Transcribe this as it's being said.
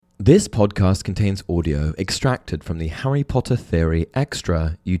This podcast contains audio extracted from the Harry Potter Theory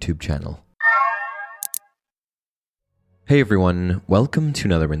Extra YouTube channel. Hey everyone, welcome to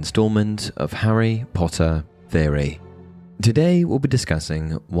another installment of Harry Potter Theory. Today we'll be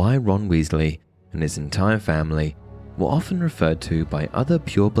discussing why Ron Weasley and his entire family were often referred to by other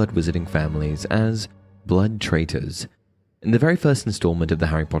pureblood wizarding families as blood traitors. In the very first installment of the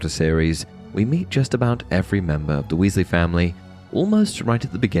Harry Potter series, we meet just about every member of the Weasley family almost right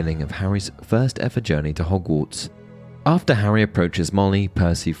at the beginning of Harry's first ever journey to Hogwarts. After Harry approaches Molly,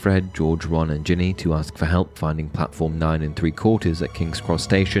 Percy, Fred, George, Ron and Ginny to ask for help finding platform 9 3/4 at King's Cross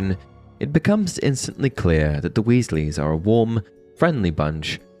Station, it becomes instantly clear that the Weasleys are a warm, friendly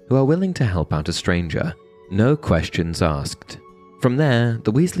bunch who are willing to help out a stranger. No questions asked. From there,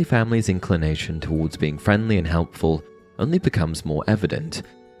 the Weasley family's inclination towards being friendly and helpful only becomes more evident,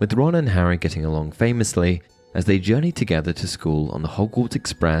 with Ron and Harry getting along famously as they journey together to school on the Hogwarts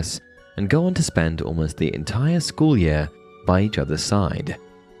Express and go on to spend almost the entire school year by each other's side.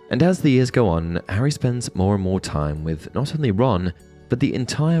 And as the years go on, Harry spends more and more time with not only Ron, but the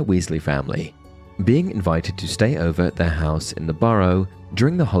entire Weasley family, being invited to stay over at their house in the Burrow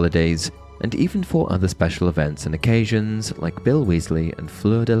during the holidays and even for other special events and occasions like Bill Weasley and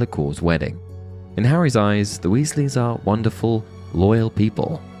Fleur Delacour's wedding. In Harry's eyes, the Weasleys are wonderful, loyal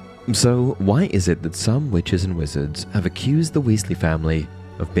people. So why is it that some witches and wizards have accused the Weasley family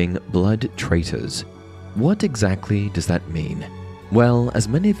of being blood traitors? What exactly does that mean? Well, as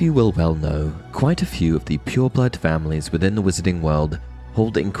many of you will well know, quite a few of the pureblood families within the wizarding world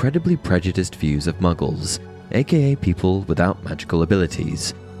hold incredibly prejudiced views of muggles, aka people without magical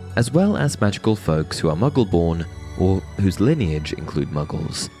abilities, as well as magical folks who are muggle-born or whose lineage include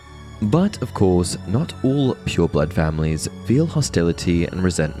muggles. But, of course, not all pureblood families feel hostility and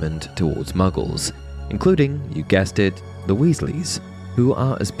resentment towards muggles, including, you guessed it, the Weasleys, who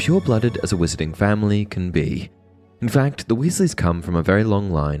are as pure-blooded as a wizarding family can be. In fact, the Weasleys come from a very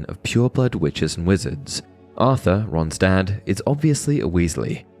long line of pureblood witches and wizards. Arthur, Ron's dad, is obviously a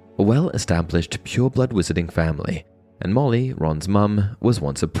Weasley, a well-established pureblood wizarding family, and Molly, Ron's mum, was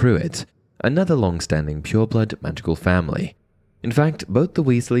once a Pruitt, another long-standing pureblood magical family. In fact, both the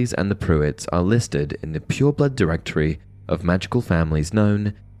Weasleys and the Pruitts are listed in the pureblood directory of magical families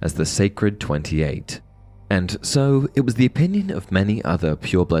known as the Sacred 28. And so, it was the opinion of many other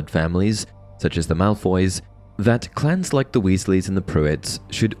pureblood families, such as the Malfoys, that clans like the Weasleys and the Pruitts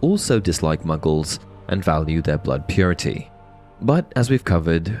should also dislike muggles and value their blood purity. But as we've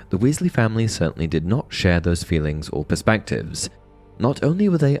covered, the Weasley family certainly did not share those feelings or perspectives. Not only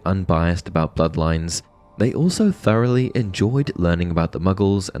were they unbiased about bloodlines, they also thoroughly enjoyed learning about the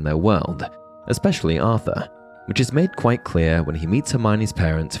muggles and their world, especially Arthur, which is made quite clear when he meets Hermione's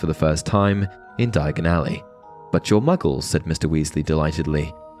parents for the first time in Diagon Alley. "But you're muggles," said Mr. Weasley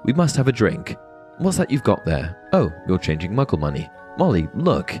delightedly. "We must have a drink. What's that you've got there? Oh, you're changing muggle money. Molly,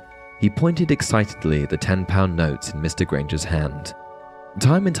 look!" He pointed excitedly at the £10 notes in Mr. Granger's hand.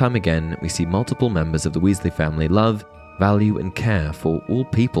 Time and time again, we see multiple members of the Weasley family love, value and care for all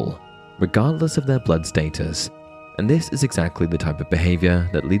people, regardless of their blood status, and this is exactly the type of behavior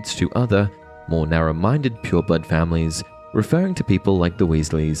that leads to other, more narrow-minded pureblood families referring to people like the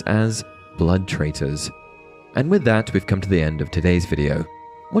Weasleys as blood traitors. And with that, we've come to the end of today's video.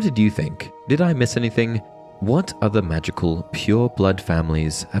 What did you think? Did I miss anything? What other magical pureblood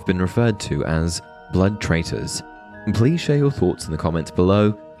families have been referred to as blood traitors? Please share your thoughts in the comments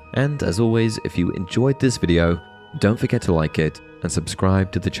below, and as always, if you enjoyed this video, don't forget to like it and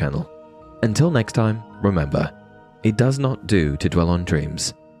subscribe to the channel. Until next time, remember, it does not do to dwell on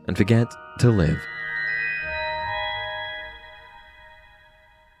dreams and forget to live